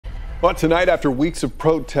But tonight, after weeks of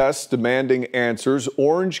protests demanding answers,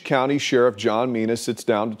 Orange County Sheriff John Mina sits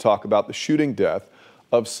down to talk about the shooting death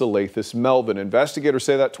of Salaythis Melvin. Investigators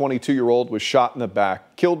say that 22-year-old was shot in the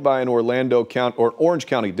back, killed by an Orange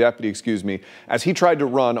County deputy, as he tried to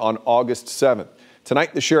run on August 7th.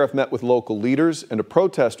 Tonight, the sheriff met with local leaders and a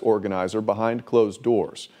protest organizer behind closed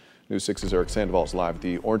doors. News 6's Eric Sandoval is live at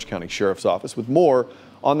the Orange County Sheriff's Office with more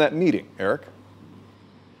on that meeting. Eric?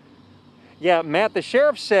 Yeah, Matt, the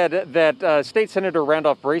sheriff said that State Senator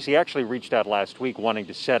Randolph Bracy actually reached out last week wanting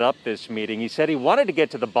to set up this meeting. He said he wanted to get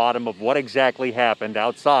to the bottom of what exactly happened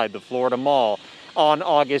outside the Florida Mall on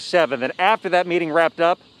August 7th. And after that meeting wrapped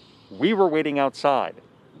up, we were waiting outside.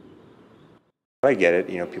 I get it.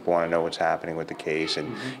 People want to know what's happening with the case,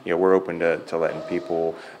 and, we're open to letting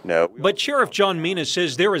people know. But Sheriff John Mina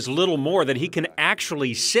says there is little more that he can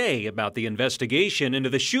actually say about the investigation into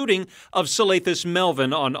the shooting of Salaythis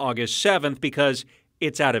Melvin on August 7th because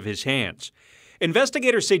it's out of his hands.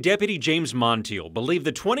 Investigators say Deputy James Montiel believed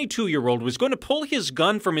the 22-year-old was going to pull his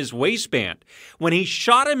gun from his waistband when he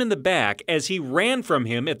shot him in the back as he ran from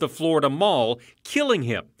him at the Florida Mall, killing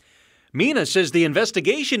him. Mina says the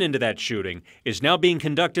investigation into that shooting is now being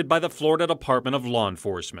conducted by the Florida Department of Law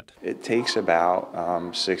Enforcement. It takes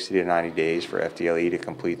about 60 to 90 days for FDLE to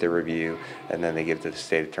complete their review, and then they give it to the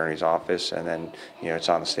state attorney's office, and then it's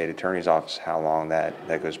on the state attorney's office how long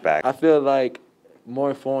that goes back. I feel like more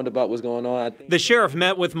informed about what's going on. The sheriff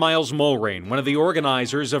met with Miles Mulrain, one of the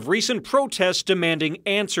organizers of recent protests demanding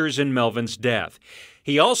answers in Melvin's death.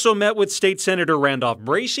 He also met with State Senator Randolph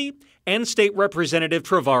Bracy and State Representative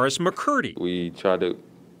Travaris McCurdy. We try to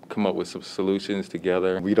come up with some solutions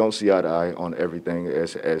together. We don't see eye to eye on everything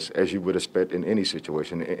as you would expect in any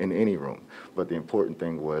situation, in any room. But the important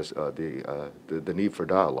thing was the need for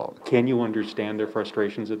dialogue. Can you understand their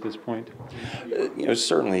frustrations at this point?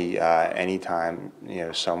 Certainly anytime,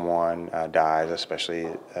 someone dies, especially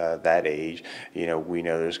that age, we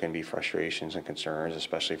know there's going to be frustrations and concerns,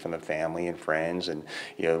 especially from the family and friends. And,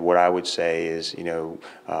 what I would say is,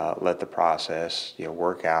 let the process,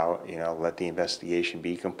 work out, let the investigation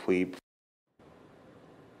be complete.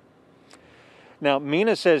 Now,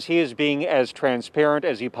 Mina says he is being as transparent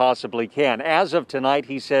as he possibly can. As of tonight,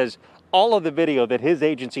 he says all of the video that his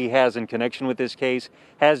agency has in connection with this case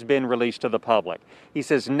has been released to the public. He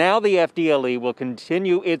says now the FDLE will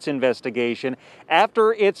continue its investigation.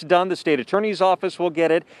 After it's done, the state attorney's office will get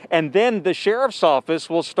it, and then the sheriff's office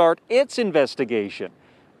will start its investigation.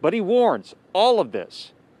 But he warns all of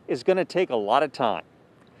this is going to take a lot of time.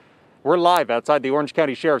 We're live outside the Orange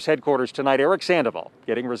County Sheriff's headquarters tonight. Eric Sandoval,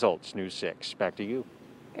 Getting Results, News 6. Back to you.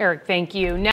 Eric, thank you.